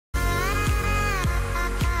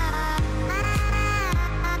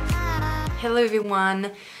Hello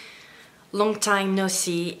everyone, long time no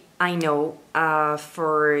see, I know.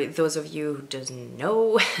 For those of you who doesn't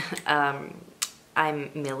know, I'm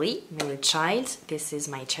Melly Child. This is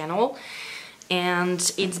my channel, and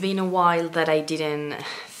it's been a while that I didn't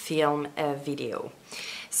film a video.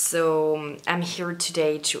 So I'm here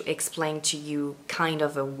today to explain to you kind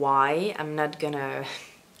of a why. I'm not gonna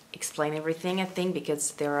explain everything, I think,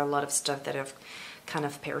 because there are a lot of stuff that are kind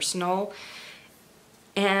of personal.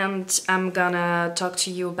 And I'm gonna talk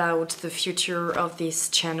to you about the future of this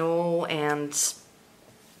channel and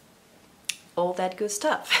all that good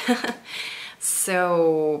stuff.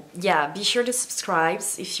 So yeah, be sure to subscribe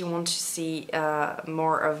if you want to see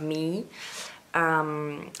more of me.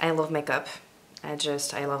 I love makeup. I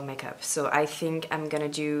love makeup. So I think I'm gonna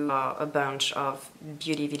do a bunch of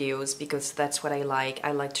beauty videos because that's what I like.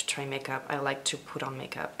 I like to try makeup, I like to put on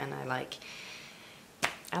makeup, and I like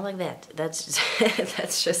that. That's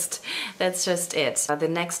that's just it. The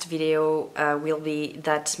next video will be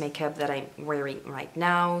that makeup that I'm wearing right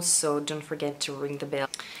now, so don't forget to ring the bell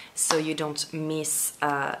so you don't miss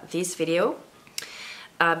this video.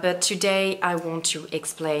 But today I want to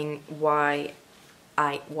explain why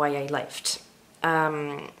I left.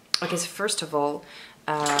 Okay, so first of all,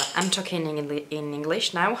 I'm talking in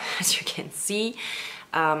English now, as you can see.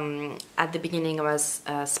 At the beginning I was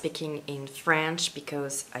speaking in French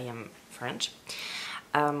because I am French,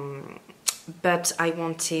 but I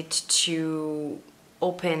wanted to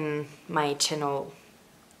open my channel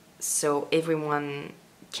so everyone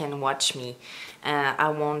can watch me. I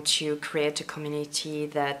want to create a community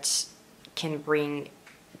that can bring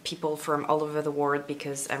people from all over the world,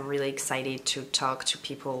 because I'm really excited to talk to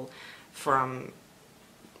people from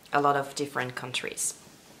a lot of different countries.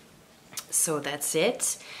 So that's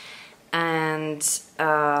it. And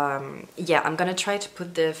yeah, I'm gonna try to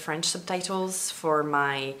put the French subtitles for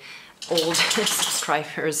my old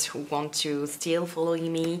subscribers who want to still follow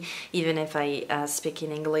me, even if I speak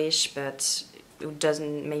in English, but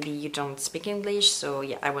maybe you don't speak English. So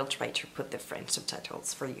yeah, I will try to put the French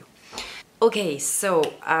subtitles for you. Okay,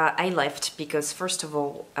 so I left because, first of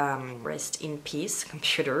all, rest in peace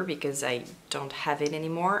computer, because I don't have it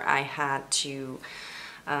anymore. I had to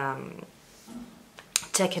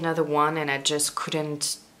take another one, and I just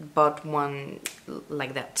couldn't bought one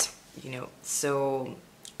like that, you know. So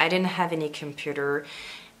I didn't have any computer,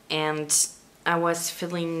 and I was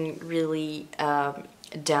feeling really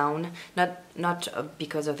down, not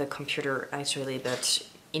because of the computer actually, but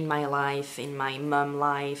in my life, in my mom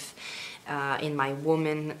life, in my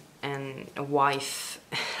woman and wife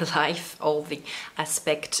life, all the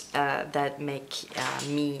aspects that make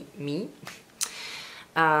me.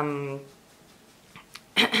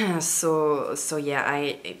 So yeah,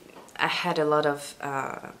 I had a lot of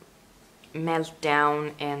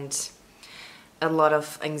meltdown and a lot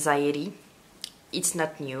of anxiety. It's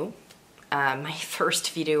not new. My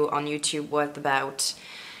first video on YouTube was about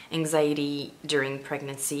anxiety during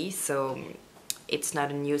pregnancy, so it's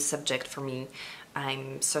not a new subject for me.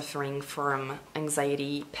 I'm suffering from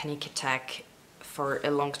anxiety, panic attack for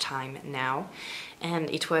a long time now, and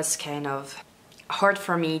it was kind of hard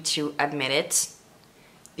for me to admit it,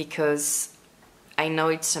 because I know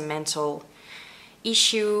it's a mental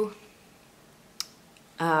issue,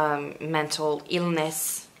 mental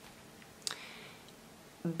illness,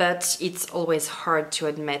 but it's always hard to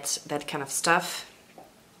admit that kind of stuff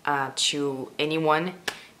to anyone,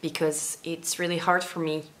 because it's really hard for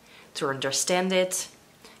me to understand it.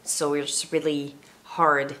 So it's really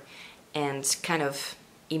hard and kind of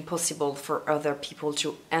impossible for other people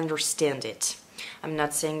to understand it. I'm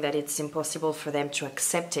not saying that it's impossible for them to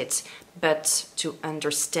accept it, but to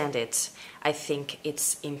understand it, I think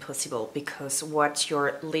it's impossible, because what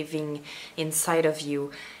you're living inside of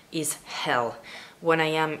you is hell. When I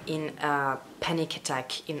am in a panic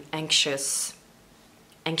attack, in anxious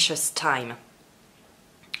time,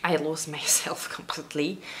 I lose myself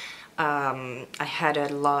completely. I have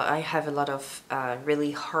a lot of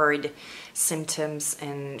really hard symptoms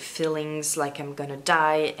and feelings like I'm gonna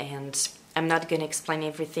die, and I'm not gonna explain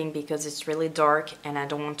everything because it's really dark, and I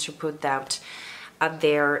don't want to put that out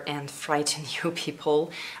there and frighten you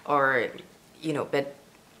people, or you know, but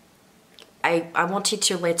I wanted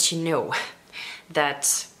to let you know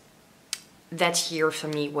that that year for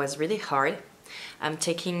me was really hard. I'm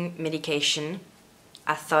taking medication.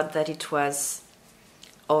 I thought that it was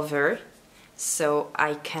over, so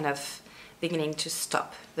I kind of beginning to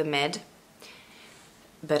stop the med,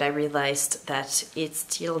 but I realized that it's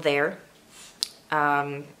still there.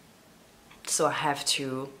 So I have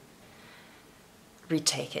to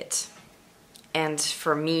retake it. And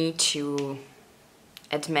for me to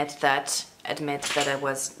admit that, admit that I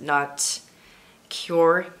was not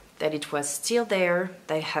cured, that it was still there,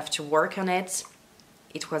 that I have to work on it.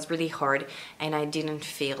 It was really hard and I didn't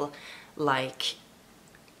feel like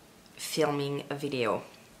filming a video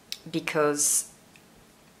because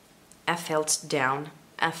I felt down.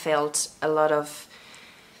 I felt a lot of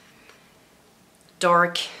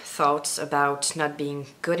dark thoughts about not being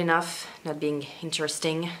good enough, not being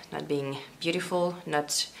interesting, not being beautiful,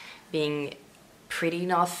 not being pretty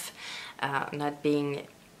enough, not being...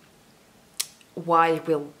 Why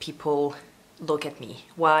will people look at me?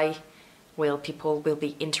 Why will people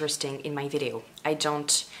be interesting in my video? I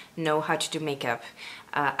don't know how to do makeup.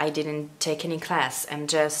 I didn't take any class. I'm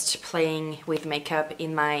just playing with makeup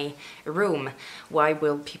in my room. Why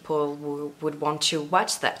will people would want to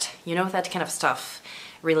watch that? You know, that kind of stuff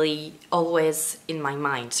really always in my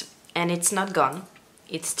mind. And it's not gone.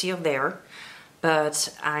 It's still there.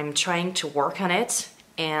 But I'm trying to work on it,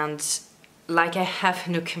 and like I have a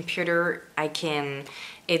new computer, I can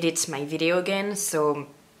edit my video again, so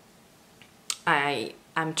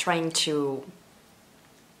I'm trying to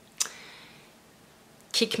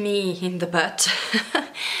kick me in the butt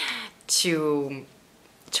to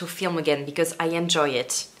film again, because I enjoy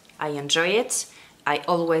it. I enjoy it. I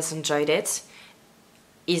always enjoyed it.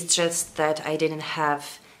 It's just that I didn't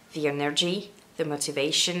have the energy, the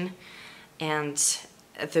motivation, and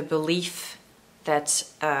the belief that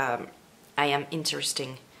I am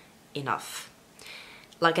interesting enough.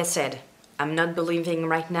 Like I said, I'm not believing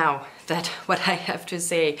right now that what I have to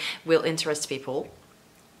say will interest people.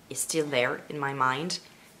 It's still there in my mind.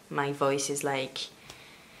 My voice is like,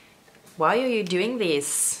 why are you doing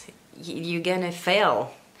this? You're gonna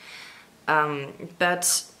fail.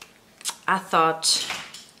 But I thought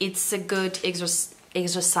it's a good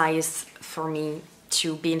exercise for me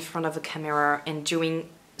to be in front of a camera and doing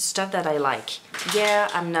stuff that I like. Yeah,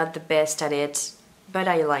 I'm not the best at it, but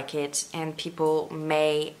I like it and people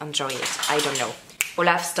may enjoy it. I don't know.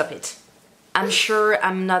 Olaf, stop it. I'm sure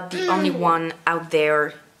I'm not the only one out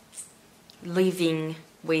there living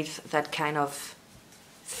with that kind of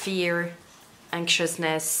fear,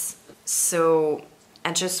 anxiousness. So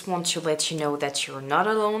I just want to let you know that you're not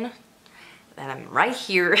alone, that I'm right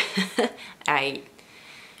here.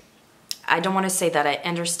 I don't want to say that I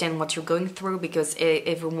understand what you're going through, because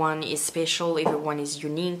everyone is special, everyone is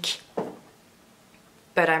unique,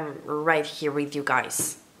 but I'm right here with you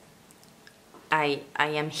guys. I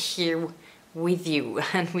am here with you,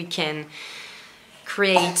 and we can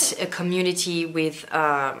create a community with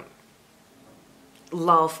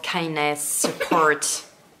love, kindness, support.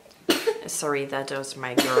 Sorry, that those are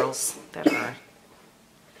my girls that are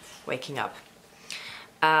waking up.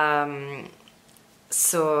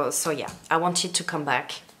 So yeah, I wanted to come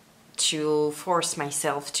back to force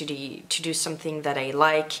myself to do something that I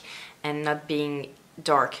like and not being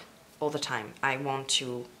dark all the time. I want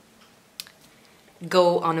to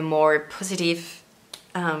go on a more positive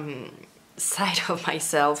side of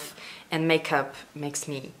myself, and makeup makes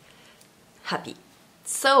me happy.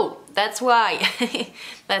 So that's why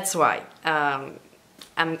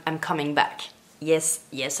I'm coming back. Yes,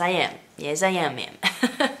 I am. Yes, I am.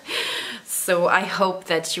 So I hope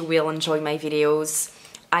that you will enjoy my videos.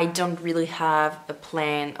 I don't really have a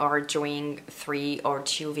plan or doing 3 or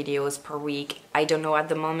 2 videos per week. I don't know at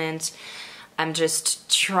the moment. I'm just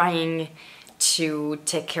trying to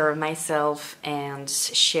take care of myself and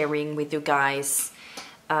sharing with you guys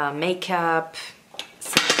makeup,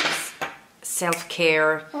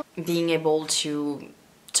 self-care, being able to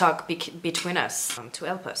talk between us to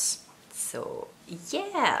help us. So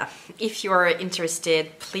yeah, if you are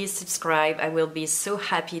interested, please subscribe. I will be so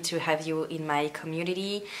happy to have you in my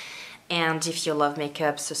community. And if you love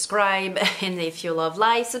makeup, subscribe. And if you love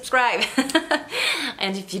life, subscribe.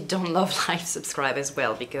 And if you don't love life, subscribe as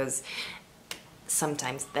well, because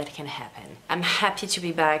sometimes that can happen. I'm happy to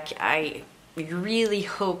be back. I really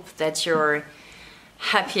hope that you're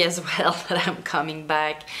happy as well that I'm coming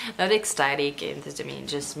back. Not ecstatic, I mean,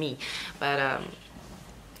 just me. But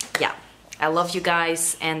yeah, I love you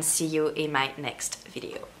guys and see you in my next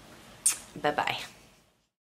video. Bye bye.